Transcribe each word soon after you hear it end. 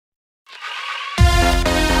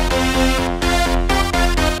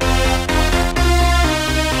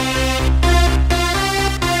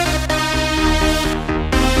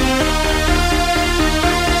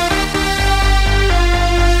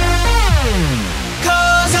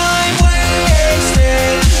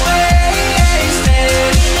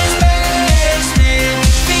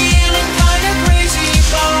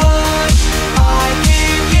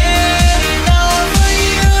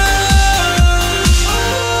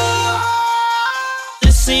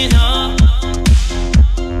messing up.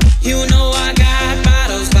 You know I got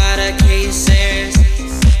bottles by the cases.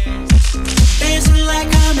 Dancing like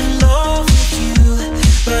I'm in love with you,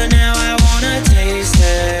 but now I wanna taste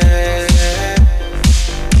it.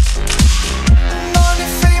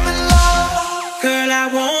 Moneyfamelove, girl, I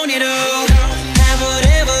want it all. Have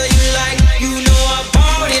whatever you like, you know I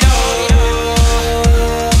bought it all.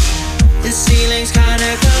 The ceiling's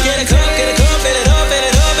kinda cold. Get a cup, fill it up,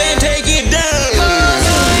 and take it down.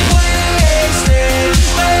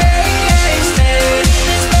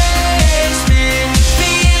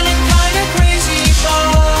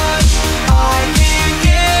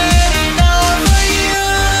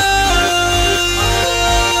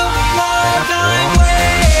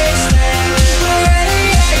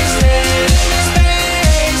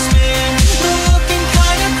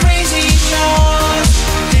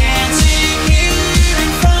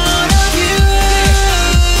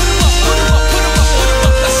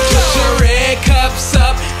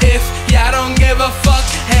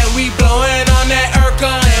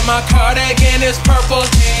 My cardigan is purple.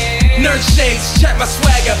 Nerd shades, check my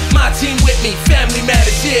swagger. My team with me, family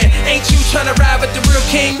matters, yeah. Ain't you tryna ride with the real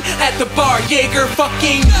king? At the bar, Jaeger,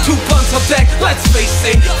 fucking 2 blunts on deck, let's face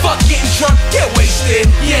it. Fuck getting drunk, get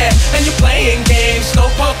wasted, yeah. And you're playing games,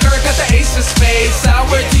 no poker, got the ace of spades.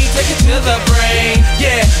 Sour tea, take it to the brain,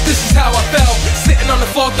 yeah. This is how I felt, sitting on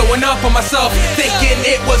the floor, throwing up on myself, thinking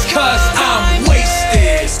it was cause I'm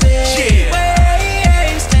wasted, yeah.